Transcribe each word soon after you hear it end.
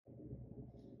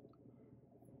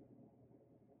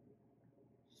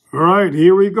All right,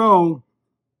 here we go.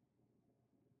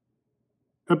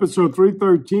 Episode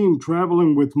 313,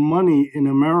 Traveling with Money in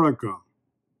America.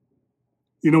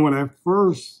 You know, when I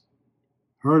first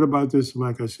heard about this,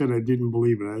 like I said, I didn't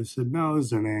believe it. I said, no,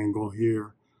 there's an angle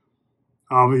here.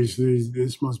 Obviously,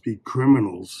 this must be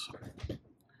criminals.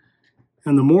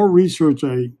 And the more research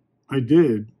I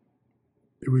did,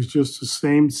 it was just the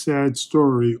same sad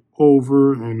story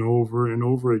over and over and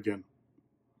over again.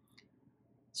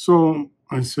 So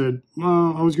I said,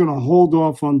 well, I was going to hold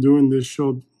off on doing this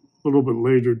show a little bit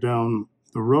later down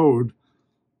the road,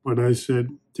 but I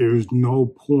said, there's no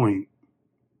point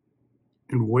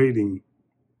in waiting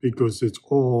because it's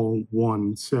all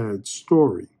one sad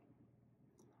story.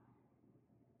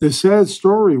 The sad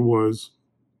story was,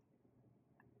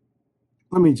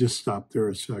 let me just stop there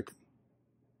a second.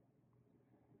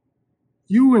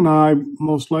 You and I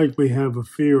most likely have a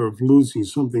fear of losing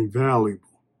something valuable.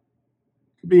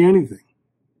 It could be anything.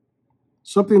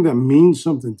 Something that means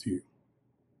something to you.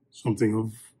 Something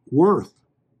of worth.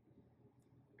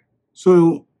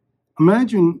 So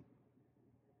imagine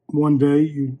one day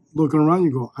you looking around,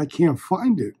 you go, I can't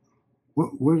find it.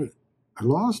 What I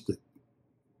lost it.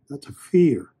 That's a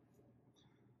fear.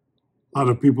 A lot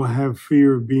of people have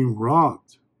fear of being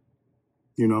robbed.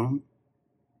 You know,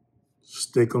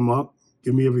 stick them up,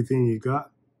 give me everything you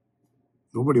got.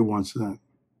 Nobody wants that.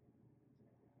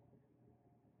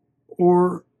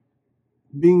 Or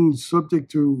being subject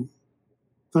to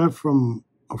theft from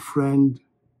a friend,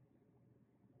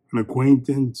 an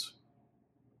acquaintance,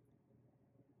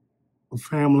 a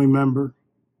family member.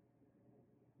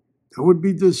 That would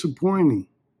be disappointing.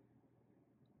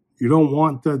 You don't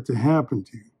want that to happen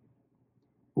to you.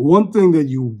 But one thing that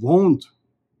you won't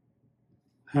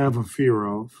have a fear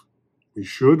of, we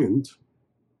shouldn't,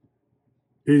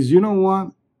 is, you know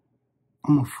what?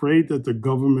 I'm afraid that the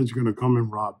government's going to come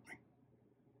and rob me.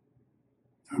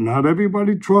 And not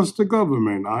everybody trusts the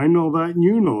government. I know that and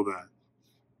you know that.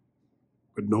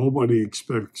 But nobody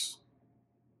expects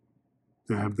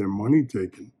to have their money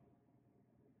taken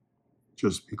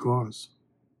just because.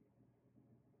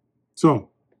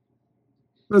 So,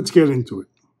 let's get into it.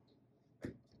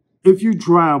 If you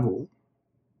travel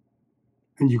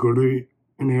and you go to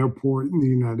an airport in the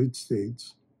United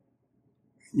States,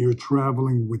 and you're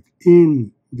traveling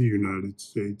within the United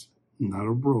States, not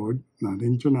abroad, not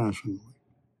internationally,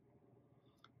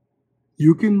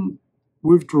 you can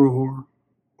withdraw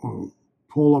or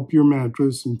pull up your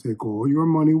mattress and take all your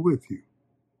money with you.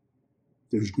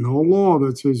 There's no law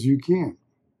that says you can't.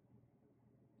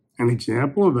 An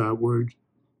example of that would,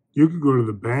 you could go to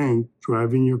the bank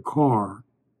driving your car,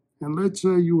 and let's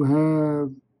say you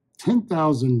have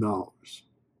 $10,000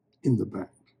 in the bank.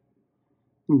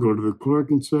 You can go to the clerk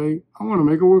and say, I want to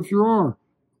make a withdrawal.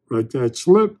 Write that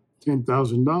slip,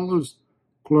 $10,000.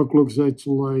 Clerk looks at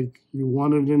you like you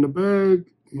want it in a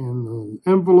bag, in an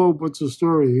envelope. What's the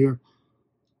story here?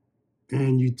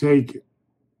 And you take it.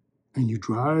 And you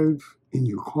drive in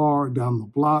your car down the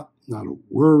block, not a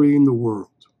worry in the world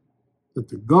that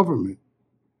the government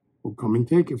will come and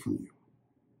take it from you.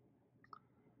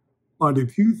 But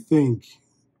if you think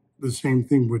the same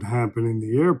thing would happen in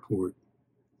the airport,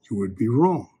 you would be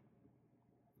wrong.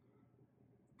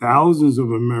 Thousands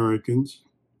of Americans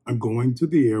are going to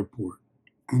the airport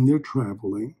and they're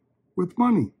traveling with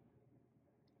money.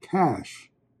 Cash.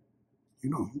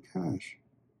 Cash.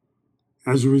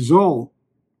 As a result,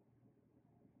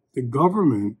 the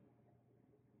government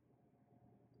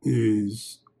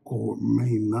is, or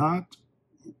may not,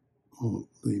 or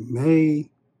they may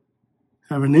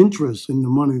have an interest in the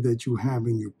money that you have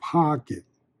in your pocket,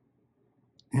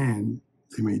 and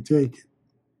they may take it.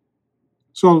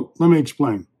 So let me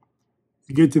explain.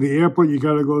 You get to the airport, you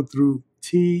got to go through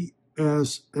TSA.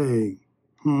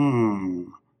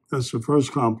 That's the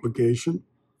first complication.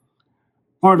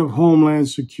 Part of Homeland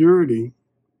Security,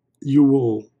 you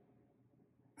will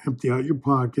empty out your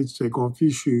pockets, take off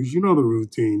your shoes. You know the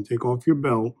routine. Take off your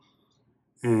belt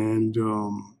and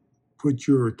put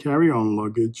your carry-on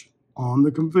luggage on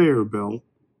the conveyor belt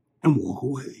and walk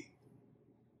away.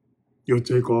 You'll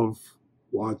take off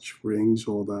watch, rings,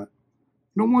 all that.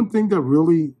 You know one thing that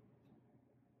really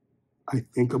I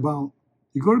think about?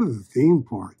 You go to the theme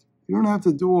park. You don't have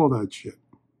to do all that shit.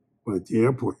 But at the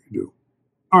airport, you do.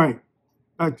 All right,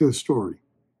 back to the story.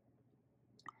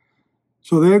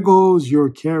 So there goes your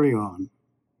carry-on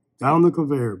down the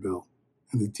conveyor belt.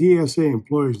 And the TSA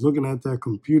employees looking at that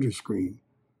computer screen,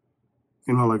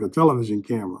 like a television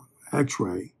camera,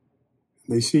 X-ray.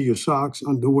 They see your socks,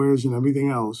 underwears, and everything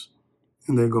else.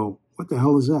 And they go, what the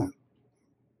hell is that?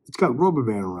 It's got a rubber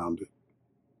band around it.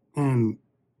 And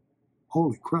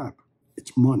holy crap,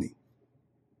 it's money.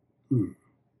 Hmm.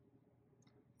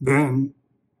 Then,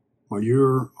 while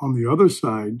you're on the other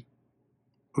side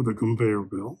of the conveyor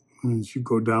belt, as you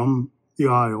go down the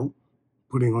aisle,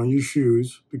 putting on your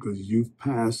shoes because you've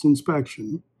passed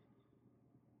inspection,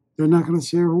 they're not going to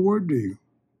say a word to you.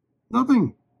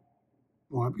 Nothing.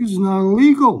 Why? Because it's not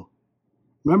illegal.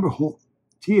 Remember,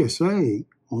 TSA,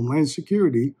 Homeland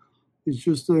Security, is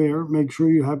just there. Make sure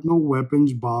you have no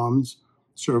weapons, bombs,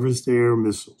 surface to air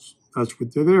missiles. That's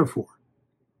what they're there for.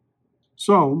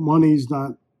 So money's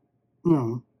not,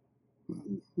 you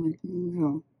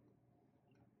know,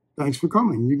 thanks for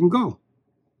coming. You can go.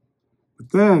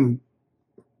 But then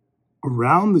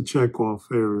around the checkoff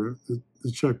area,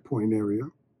 the checkpoint area,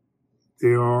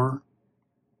 there are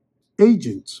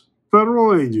agents,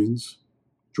 federal agents,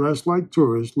 dressed like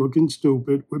tourists, looking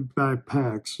stupid with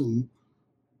backpacks and,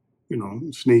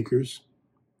 sneakers.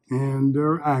 And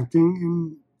they're acting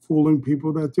and fooling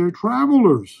people that they're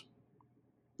travelers.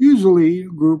 Usually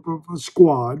a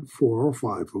squad, 4 or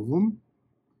 5 of them.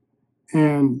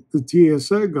 And the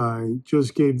TSA guy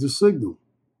just gave the signal.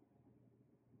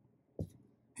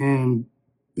 And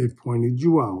they pointed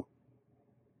you out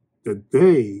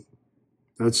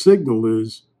that signal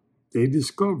is they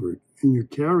discovered in your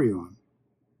carry-on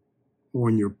or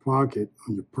in your pocket,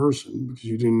 on your person, because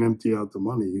you didn't empty out the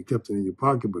money. You kept it in your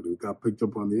pocket, but it got picked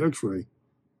up on the x-ray.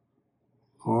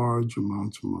 Large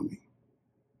amounts of money.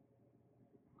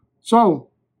 So,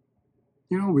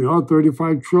 we are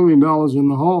 $35 trillion in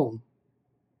the hole.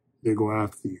 They go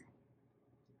after you.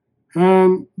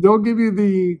 And they'll give you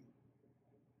the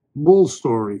bull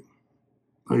story.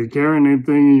 Are you carrying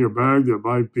anything in your bag that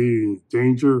might be in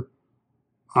danger?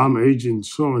 I'm agent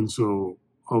so-and-so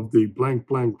of the blank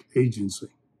blank agency,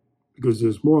 because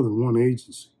there's more than one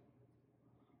agency.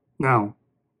 Now,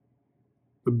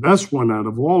 the best one out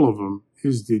of all of them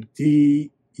is the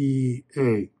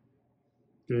DEA,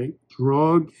 okay,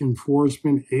 Drug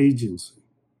Enforcement Agency,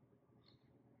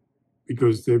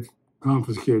 because they've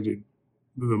confiscated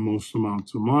the most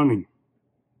amounts of money.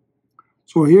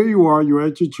 So here you are, you're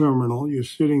at your terminal, you're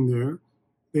sitting there.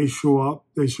 They show up,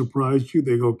 they surprise you.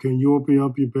 They go, can you open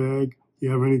up your bag? Do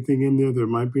you have anything in there? There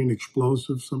might be an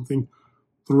explosive, something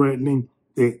threatening.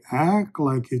 They act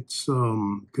like it's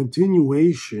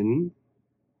continuation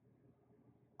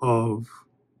of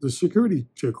the security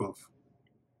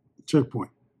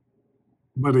checkpoint.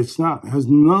 But it's not. It has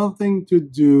nothing to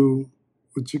do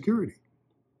with security.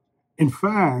 In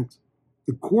fact,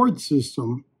 the court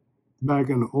system back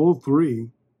in 2003,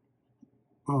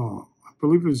 I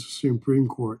believe it was the Supreme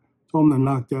Court, told them to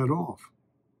knock that off.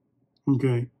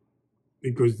 Okay?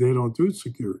 Because they don't do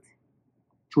security.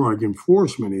 Drug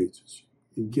Enforcement Agency.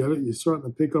 You get it? You're starting to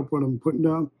pick up what I'm putting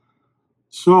down?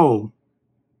 So,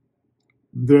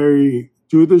 they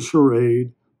do the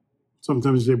charade.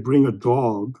 Sometimes they bring a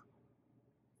dog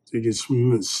so you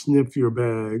can sniff your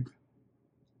bag.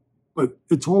 But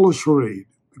it's all a charade,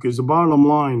 because the bottom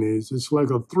line is it's like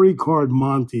a 3-card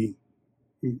Monty.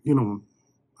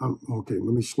 Okay,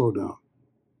 let me slow down.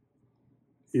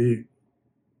 You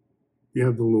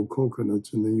have the little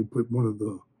coconuts, and then you put one of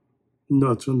the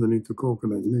nuts underneath the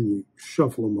coconut, and then you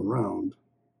shuffle them around.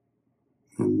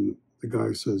 And the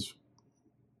guy says,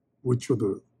 which of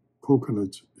the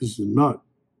coconuts is the nut?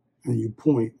 And you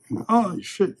point, and oh,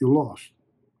 shit, you lost.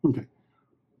 Okay.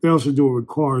 They also do it with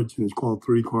cards, and it's called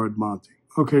 3-card Monty.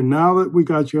 Okay, now that we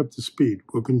got you up to speed,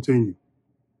 we'll continue.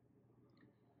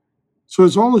 So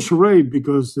it's all a charade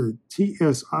because the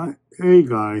TSA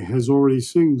guy has already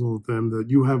signaled them that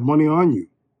you have money on you.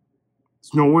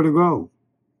 There's nowhere to go.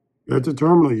 You're at the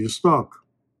terminal, you're stuck.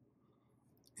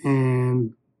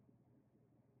 And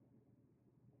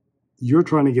you're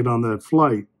trying to get on that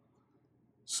flight.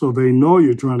 So they know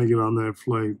you're trying to get on that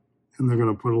flight, and they're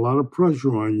going to put a lot of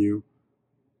pressure on you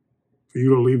for you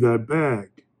to leave that bag.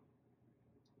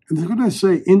 And they're going to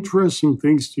say interesting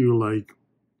things to you like,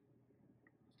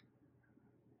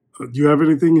 do you have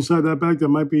anything inside that bag that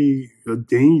might be a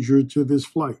danger to this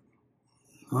flight?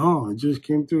 Oh, I just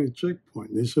came through a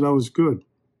checkpoint. They said I was good.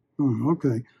 Oh,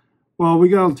 okay. Well, we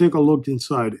got to take a look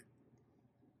inside it.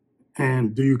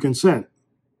 And do you consent?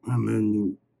 And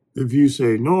then if you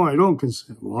say, no, I don't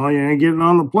consent, well, you ain't getting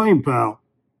on the plane, pal.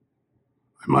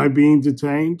 Am I being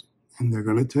detained? And they're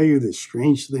going to tell you this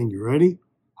strange thing. You ready?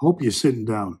 Hope you're sitting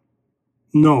down.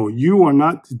 No, you are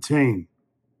not detained,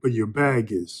 but your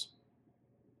bag is.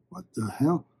 What the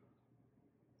hell?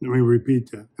 Let me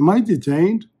repeat that. Am I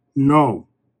detained? No.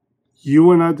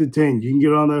 You are not detained. You can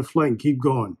get on that flight and keep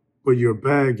going, but your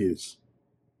bag is.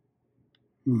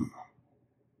 Now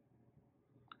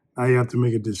you have to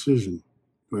make a decision.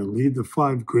 Do I leave the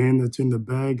 $5,000 that's in the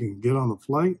bag and get on the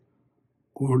flight?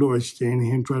 or do I stand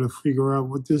here and try to figure out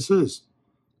what this is?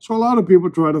 So a lot of people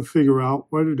try to figure out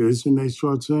what it is, and they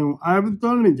start saying, well, I haven't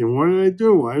done anything. What did I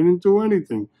do? I didn't do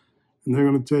anything. And they're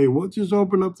going to tell you, well, just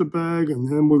open up the bag, and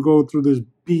then we'll go through this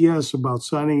BS about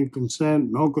signing a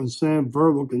consent, no consent,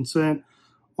 verbal consent,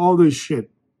 all this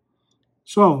shit.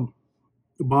 So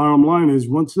the bottom line is,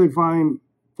 once they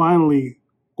finally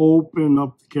open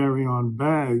up the carry-on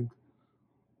bag,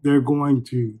 they're going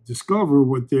to discover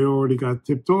what they already got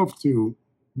tipped off to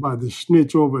by the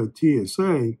snitch over at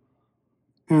TSA,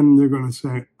 and they're going to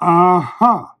say,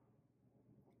 aha,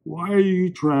 why are you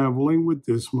traveling with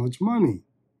this much money?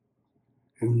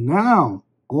 And now,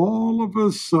 all of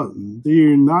a sudden, the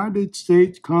United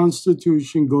States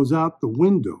Constitution goes out the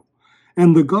window,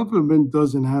 and the government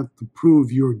doesn't have to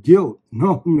prove your guilt.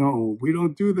 No, we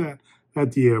don't do that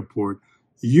at the airport.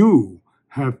 You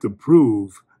have to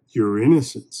prove your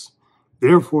innocence.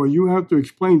 Therefore, you have to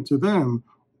explain to them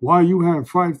why you have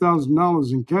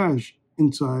 $5,000 in cash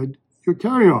inside your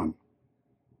carry-on.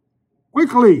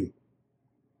 Quickly.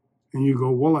 And you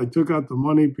go, well, I took out the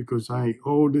money because I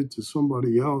owed it to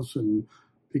somebody else and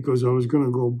because I was going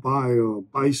to go buy a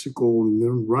bicycle and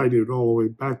then ride it all the way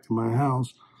back to my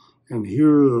house. And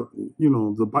here,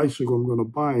 the bicycle I'm going to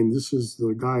buy, and this is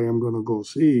the guy I'm going to go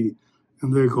see.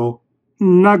 And they go,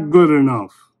 not good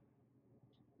enough.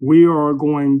 We are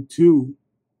going to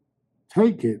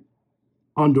take it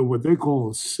under what they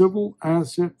call a civil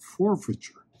asset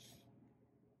forfeiture.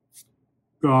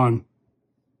 Gone.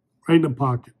 Right in the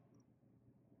pocket.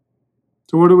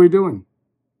 So what are we doing?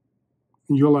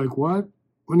 And you're like, what?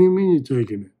 What do you mean you're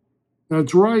taking it?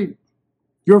 That's right.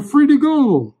 You're free to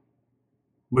go.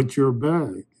 But your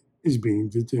bag is being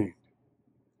detained.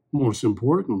 Most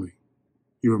importantly,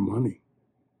 your money.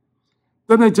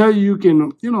 Then they tell you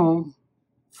can,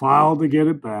 file to get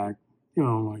it back.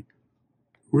 Like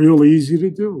real easy to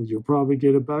do. You'll probably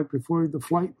get it back before the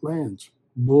flight lands.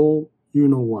 Bull, you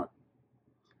know what.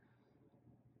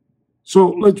 So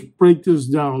let's break this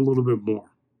down a little bit more.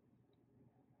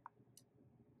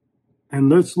 And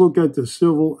let's look at the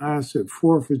civil asset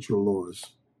forfeiture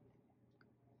laws.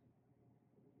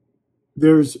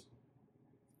 There's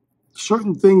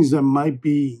certain things that might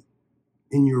be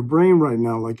in your brain right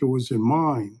now, like it was in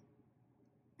mine.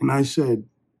 And I said,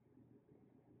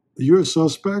 you're a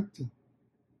suspect?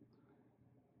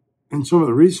 And some of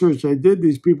the research I did,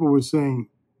 these people were saying,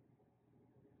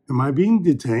 am I being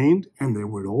detained? And they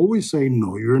would always say,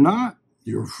 no, you're not.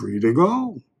 You're free to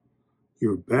go.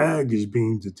 Your bag is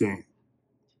being detained.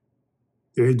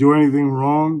 Did I do anything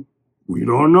wrong? We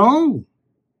don't know.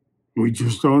 We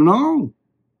just don't know.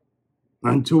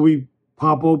 Until we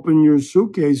pop open your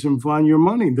suitcase and find your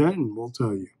money, then we'll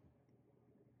tell you.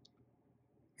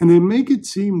 And they make it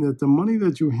seem that the money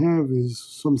that you have is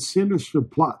some sinister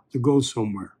plot to go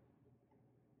somewhere.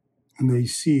 And they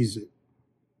seize it.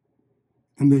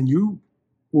 And then you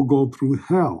will go through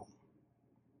hell,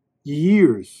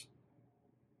 years,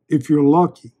 if you're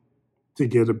lucky, to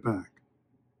get it back.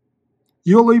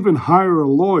 You'll even hire a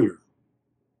lawyer.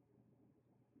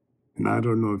 And I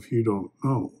don't know if you don't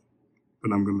know,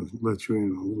 but I'm going to let you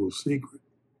in on a little secret.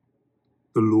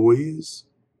 The lawyers,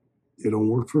 they don't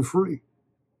work for free.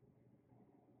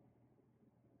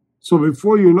 So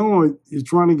before you know it, you're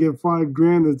trying to get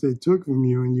 $5,000 that they took from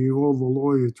you, and you owe the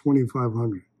lawyer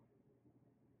 $2,500.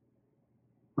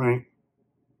 Right?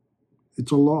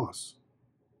 It's a loss.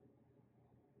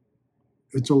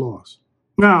 It's a loss.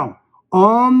 Now,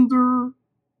 under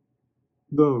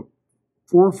the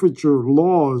forfeiture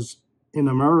laws in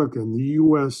America, in the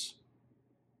U.S.,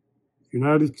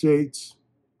 United States,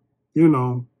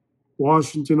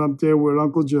 Washington up there with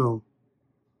Uncle Joe,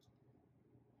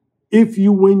 if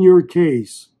you win your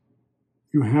case,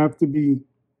 you have to be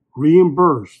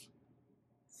reimbursed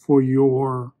for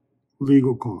your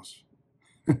legal costs.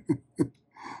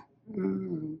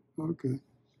 Okay.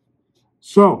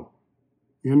 So,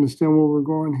 you understand where we're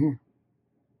going here?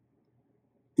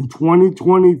 In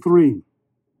 2023,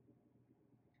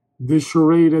 this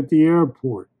charade at the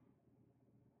airport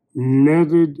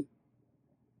netted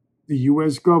the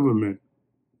U.S. government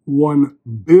 $1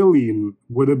 billion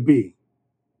with a B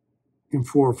in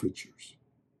forfeitures.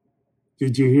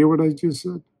 Did you hear what I just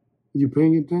said? Are you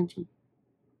paying attention?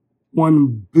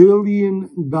 $1 billion,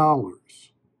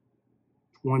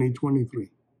 2023.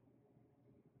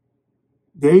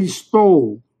 They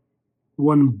stole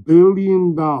 $1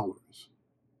 billion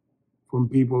from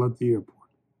people at the airport.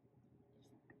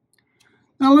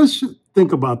 Now let's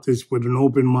think about this with an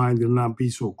open mind and not be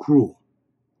so cruel.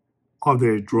 Are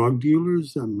there drug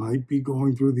dealers that might be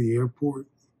going through the airport?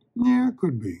 Yeah, it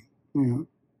could be. Yeah.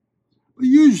 But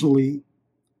usually,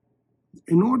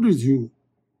 in order to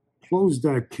closed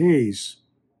that case,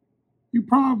 you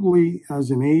probably, as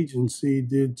an agency,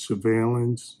 did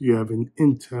surveillance. You have an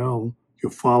intel. You're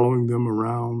following them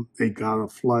around. They got a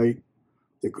flight.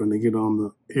 They're going to get on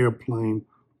the airplane.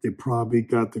 They probably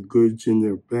got the goods in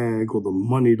their bag or the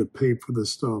money to pay for the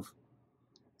stuff.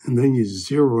 And then you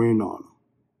zero in on them.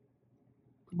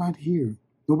 But not here.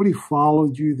 Nobody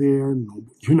followed you there. No,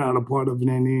 you're not a part of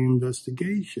any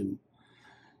investigation.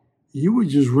 You were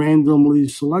just randomly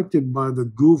selected by the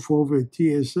goof over at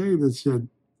TSA that said,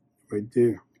 right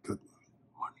there, we got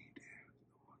money there.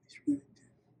 Money's right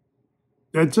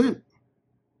there. That's it.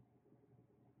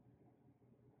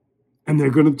 And they're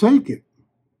going to take it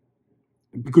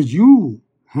because you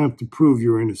have to prove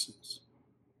your innocence.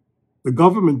 The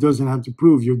government doesn't have to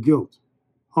prove your guilt.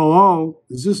 Hello?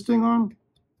 Is this thing on?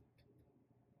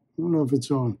 I don't know if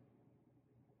it's on.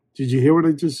 Did you hear what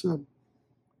I just said?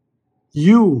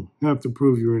 You have to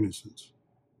prove your innocence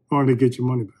in order to get your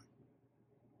money back.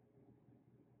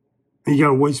 And you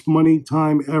got to waste money,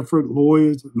 time, effort,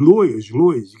 lawyers. You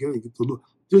got to get the lawyers.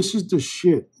 This is the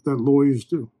shit that lawyers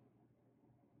do.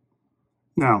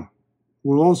 Now,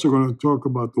 we're also going to talk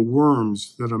about the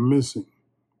worms that are missing.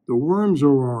 The worms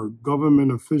are our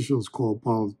government officials called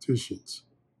politicians.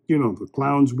 You know, the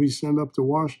clowns we send up to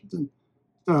Washington.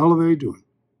 What the hell are they doing?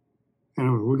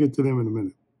 Anyway, we'll get to them in a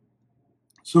minute.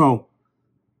 So,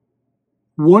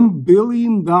 $1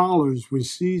 billion was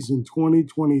seized in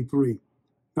 2023.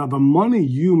 Now, the money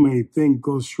you may think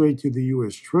goes straight to the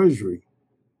U.S. Treasury,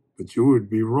 but you would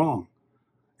be wrong.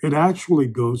 It actually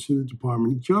goes to the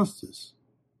Department of Justice.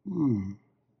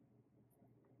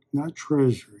 Not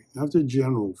Treasury, not the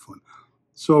general fund.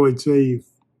 So it's a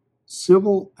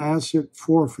civil asset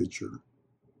forfeiture,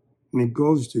 and it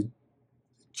goes to the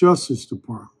Justice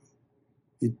Department.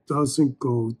 It doesn't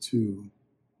go to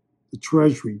the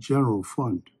Treasury General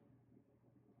Fund.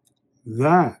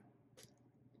 That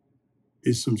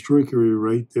is some trickery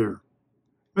right there.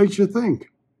 Makes you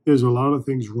think there's a lot of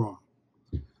things wrong.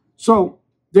 So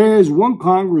there's one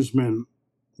congressman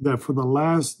that for the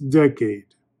last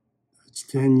decade, it's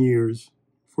 10 years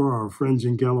for our friends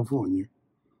in California,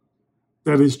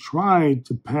 that has tried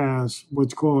to pass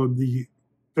what's called the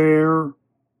Fair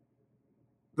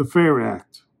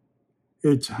Act.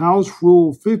 It's House Rule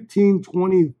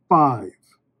 1525.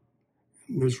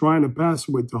 They're trying to pass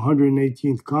it with the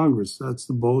 118th Congress. That's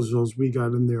the bozos we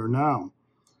got in there now.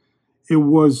 It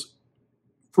was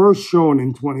first shown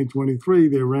in 2023.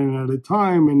 They ran out of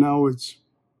time, and now it's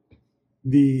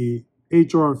the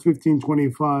HR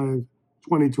 1525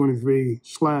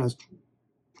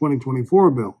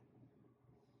 2023/2024 bill.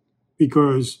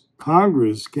 Because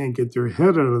Congress can't get their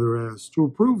head out of their ass to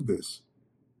approve this.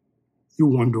 You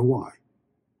wonder why.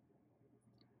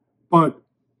 But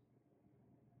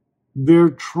they're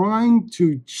trying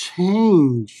to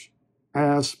change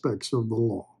aspects of the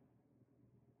law.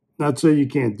 Not say you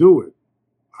can't do it.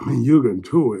 I mean, you can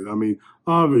do it. I mean,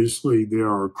 obviously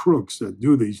there are crooks that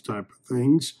do these type of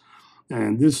things,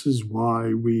 and this is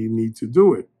why we need to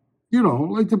do it. You know,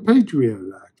 like the Patriot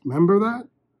Act. Remember that?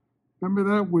 Remember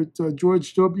that with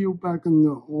George W. back in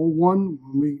the 01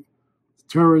 when the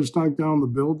terrorists knocked down the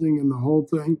building and the whole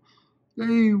thing?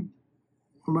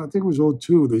 I think it was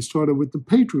 02, they started with the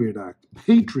Patriot Act. The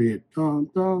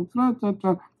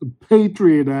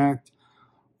Patriot Act.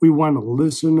 We want to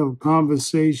listen to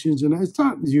conversations, and it's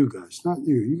not you guys, not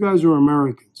you. You guys are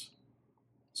Americans.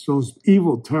 It's those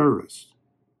evil terrorists.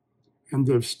 And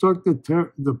they've stuck the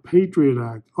Patriot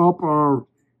Act up our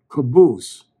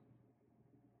caboose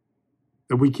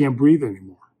that we can't breathe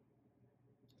anymore.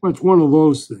 Well, it's one of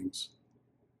those things.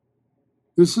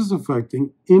 This is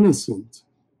affecting innocent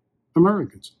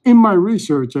Americans. In my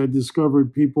research, I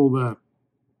discovered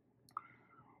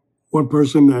one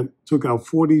person that took out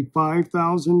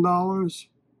 $45,000,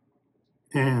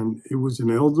 and it was an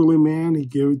elderly man. He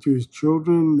gave it to his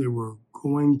children. They were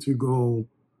going to go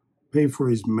pay for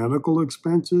his medical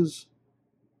expenses,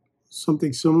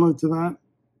 something similar to that.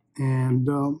 And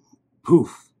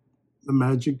poof, the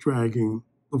magic dragon,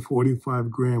 the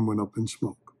 45 grand went up in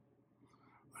smoke.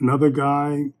 Another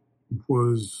guy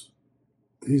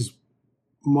his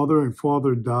mother and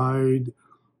father died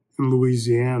in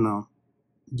Louisiana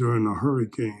during a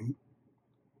hurricane,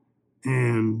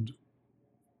 and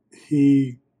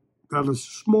he got a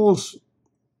small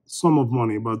sum of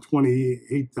money, about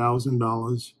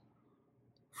 $28,000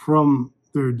 from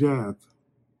their death.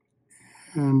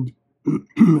 And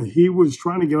he was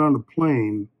trying to get on a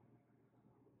plane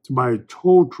to buy a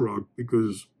tow truck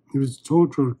because he was a tow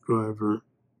truck driver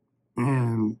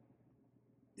and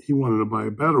he wanted to buy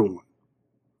a better one.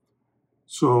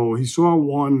 So he saw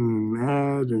one in an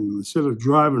ad, and instead of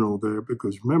driving over there,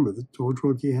 because remember, the tow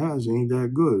truck he has ain't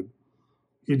that good,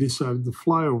 he decided to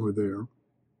fly over there.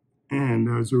 And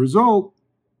as a result,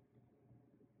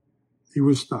 he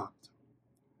was stopped.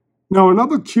 Now,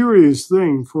 another curious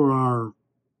thing for our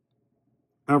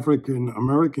African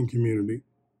American community,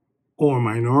 or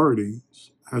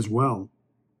minorities as well,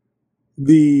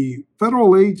 the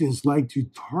federal agents like to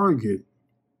target,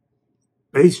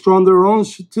 based on their own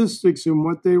statistics and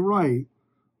what they write,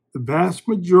 the vast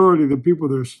majority of the people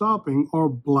they're stopping are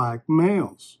black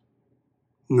males.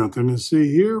 Nothing to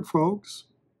see here, folks.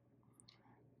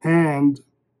 And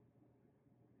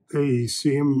they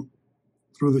see him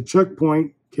through the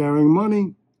checkpoint carrying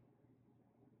money,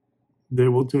 they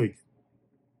will take it.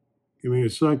 Give me a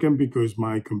second because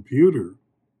my computer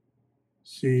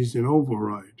sees an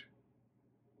override.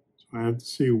 So I have to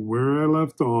see where I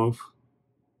left off.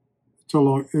 It's a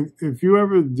long, if you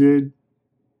ever did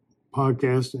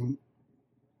podcasting,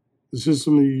 the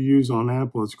system that you use on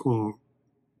Apple, it's called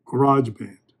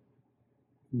GarageBand.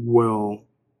 Well,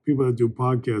 people that do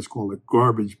podcasts call it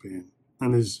GarbageBand.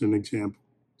 And this is an example.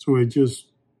 So it's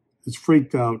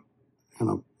freaked out.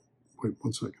 And wait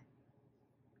 1 second.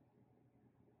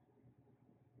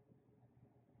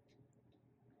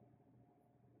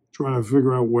 Trying to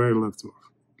figure out where I left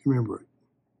off. Give me a break.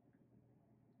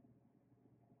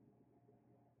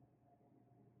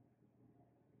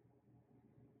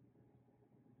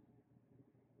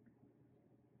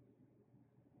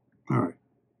 All right.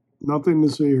 Nothing to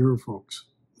see here, folks.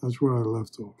 That's where I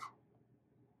left off.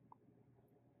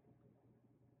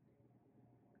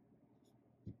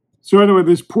 So anyway,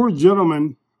 this poor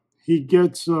gentleman, he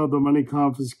gets the money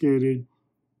confiscated.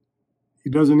 He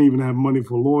doesn't even have money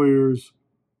for lawyers.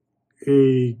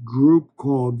 A group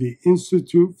called the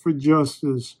Institute for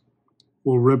Justice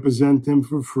will represent him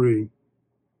for free.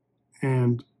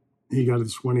 And he got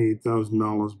his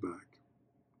 $28,000 back.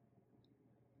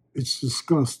 It's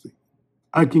disgusting.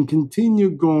 I can continue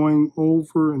going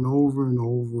over and over and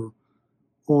over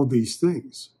all these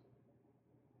things.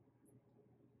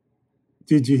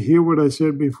 Did you hear what I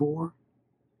said before?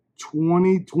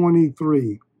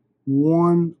 2023,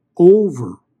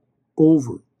 over,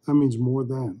 that means more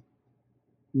than,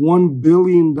 $1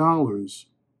 billion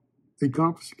they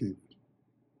confiscated.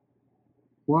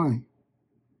 Why?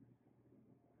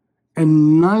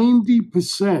 And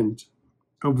 90%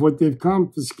 of what they've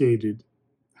confiscated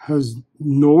has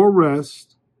no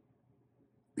arrest,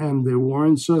 and they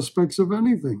weren't suspects of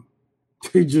anything.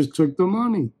 They just took the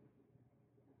money.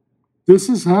 This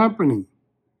is happening.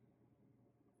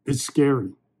 It's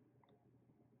scary.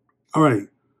 All right.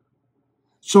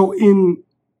 So in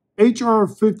HR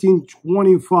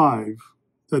 1525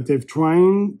 that they've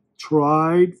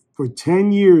tried for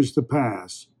 10 years to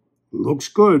pass, looks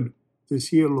good.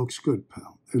 This year looks good,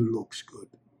 pal. It looks good.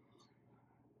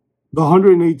 The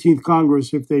 118th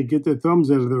Congress, if they get their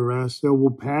thumbs out of their ass, they will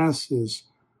pass this.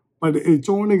 But it's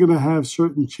only going to have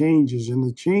certain changes, and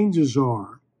the changes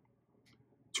are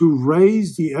to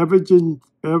raise the evidentiary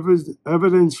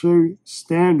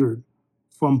standard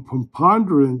from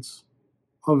preponderance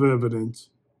of evidence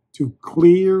to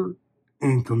clear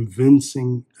and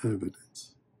convincing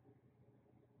evidence.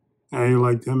 How you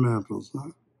like them apples,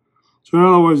 huh? So in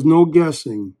other words, no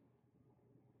guessing.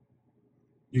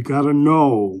 You got to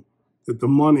know that the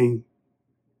money,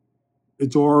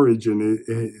 its origin,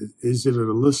 is it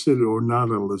illicit or not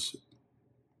illicit?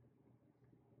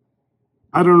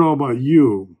 I don't know about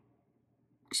you,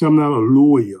 because I'm not a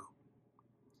lawyer,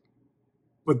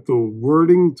 but the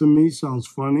wording to me sounds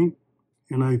funny,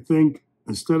 and I think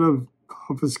instead of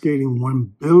confiscating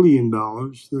 $1 billion,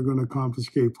 they're going to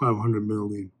confiscate $500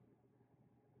 million.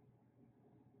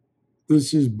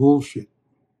 This is bullshit.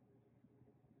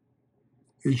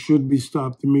 It should be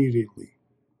stopped immediately.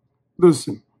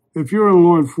 Listen, if you're in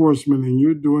law enforcement and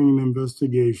you're doing an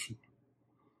investigation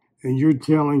and you're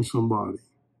tailing somebody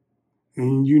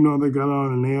and you know they got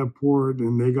out an airport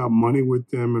and they got money with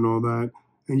them and all that,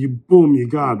 and you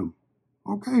got them.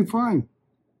 Okay, fine.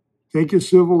 Take your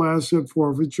civil asset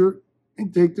forfeiture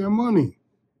and take their money.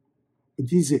 But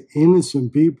these are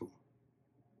innocent people.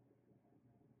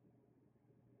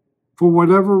 For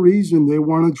whatever reason, they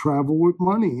want to travel with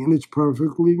money, and it's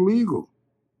perfectly legal.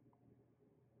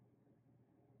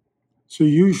 So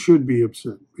you should be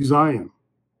upset, because I am.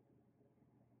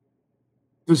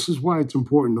 This is why it's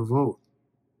important to vote.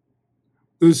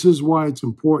 This is why it's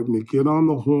important to get on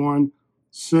the horn,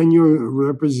 send your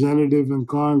representative in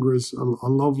Congress a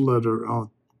love letter,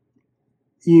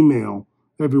 email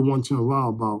every once in a while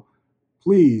about,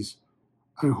 please,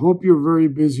 I hope you're very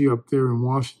busy up there in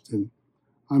Washington.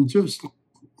 I'm just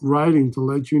writing to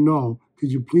let you know,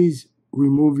 could you please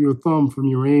remove your thumb from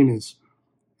your anus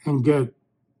and get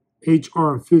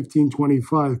HR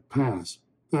 1525 passed?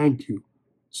 Thank you.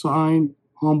 Signed,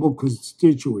 humble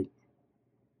constituent.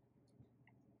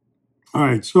 All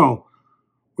right, so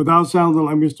without sounding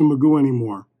like Mr. Magoo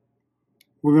anymore,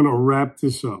 we're going to wrap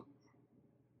this up.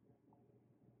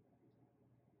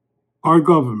 Our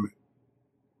government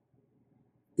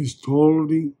is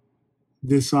totally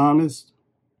dishonest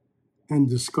and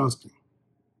disgusting.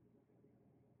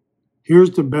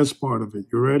 Here's the best part of it.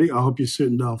 You ready? I hope you're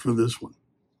sitting down for this one.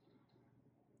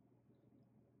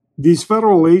 These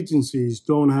federal agencies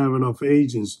don't have enough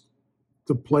agents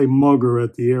to play mugger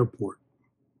at the airport.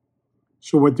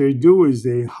 So what they do is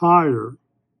they hire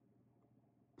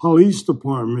police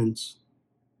departments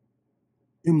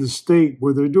in the state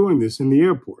where they're doing this, in the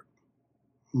airport.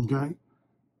 Okay?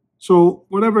 So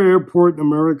whatever airport in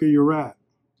America you're at,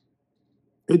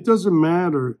 it doesn't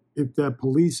matter if that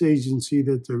police agency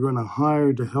that they're going to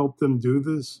hire to help them do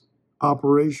this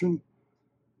operation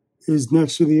is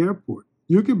next to the airport.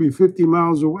 You could be 50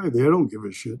 miles away. They don't give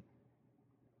a shit.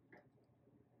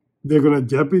 They're going to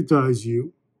deputize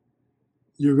you.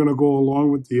 You're going to go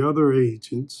along with the other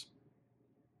agents,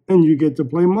 and you get to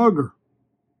play mugger.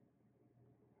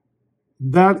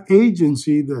 That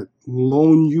agency that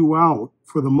loaned you out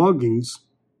for the muggings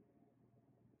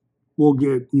will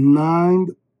get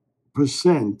 9%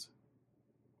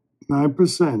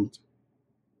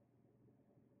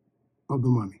 of the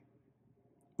money,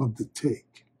 of the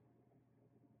take.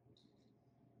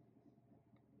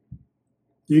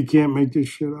 You can't make this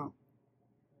shit up.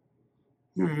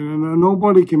 And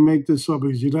nobody can make this up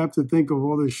because you'd have to think of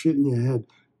all this shit in your head.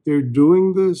 They're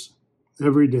doing this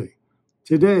every day.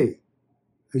 Today,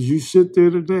 as you sit there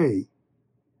today,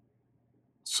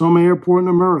 some airport in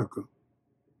America,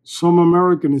 some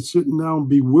American is sitting down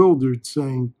bewildered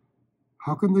saying,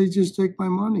 how can they just take my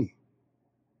money?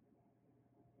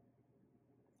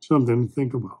 Something to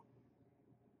think about.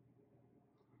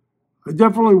 I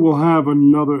definitely will have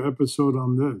another episode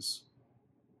on this,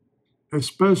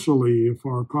 especially if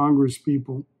our Congress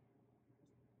people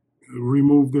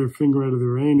remove their finger out of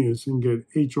their anus and get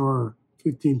HR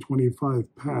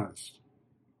 1525 passed.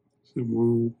 So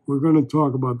we're going to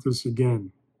talk about this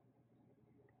again,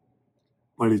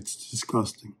 but it's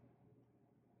disgusting.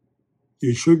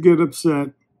 You should get upset,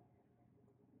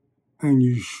 and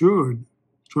you should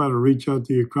try to reach out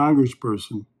to your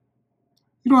congressperson.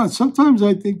 You know, sometimes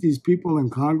I think these people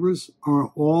in Congress are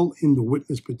all in the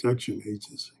Witness Protection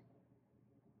Agency.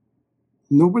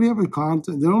 Nobody ever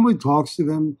contacts, nobody talks to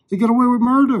them. They get away with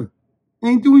murder. They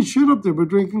ain't doing shit up there but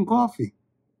drinking coffee.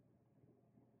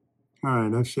 All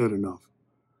right, I've said enough.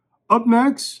 Up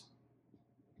next,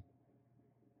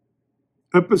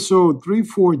 episode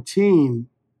 314,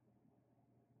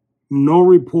 No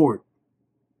Report,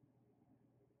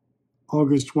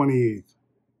 August 28th.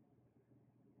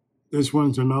 This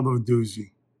one's another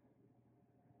doozy.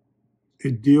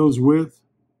 It deals with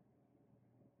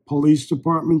police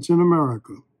departments in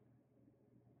America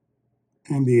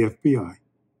and the FBI.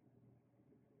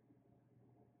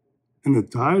 And the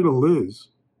title is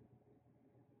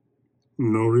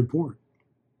No Report.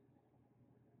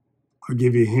 I'll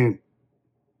give you a hint.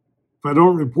 If I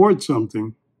don't report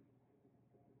something,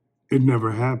 it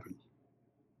never happened.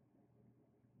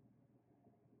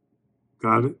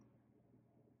 Got it?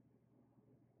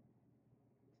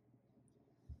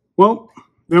 Well,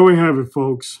 there we have it,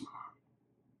 folks.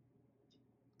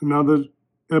 Another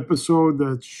episode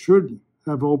that should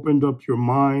have opened up your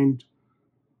mind,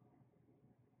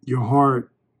 your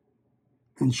heart,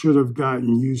 and should have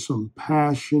gotten you some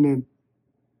passionate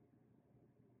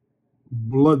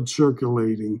blood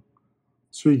circulating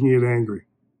so you can get angry.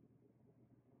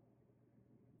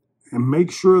 And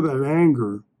make sure that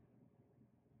anger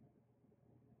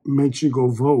makes you go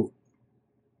vote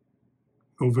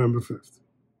November 5th.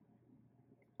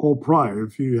 Or prior,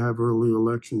 if you have early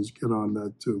elections, get on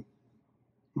that too.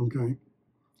 Okay?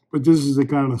 But this is the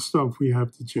kind of stuff we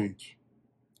have to change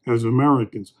as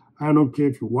Americans. I don't care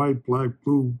if you're white, black,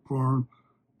 blue, brown,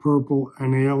 purple,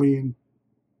 an alien.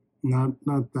 Not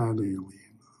that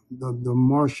alien. The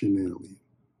Martian alien.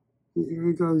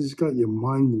 You guys got your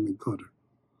mind in the gutter.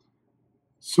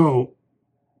 So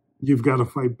you've got to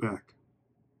fight back.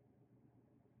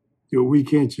 We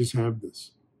can't just have this.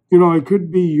 It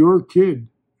could be your kid,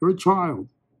 your child,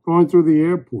 going through the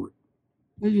airport.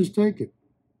 They just take it.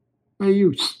 Hey,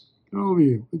 you, get over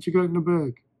here. What you got in the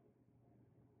bag?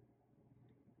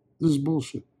 This is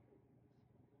bullshit.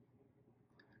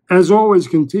 As always,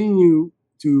 continue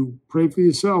to pray for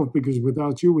yourself because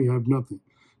without you, we have nothing.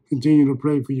 Continue to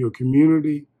pray for your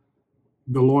community.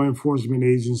 the law enforcement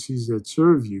agencies that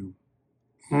serve you,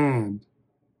 and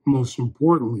most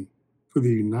importantly, for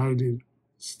the United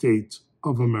States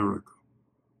of America.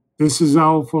 This is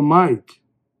Alpha Mike,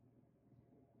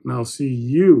 and I'll see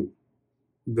you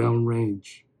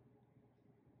downrange.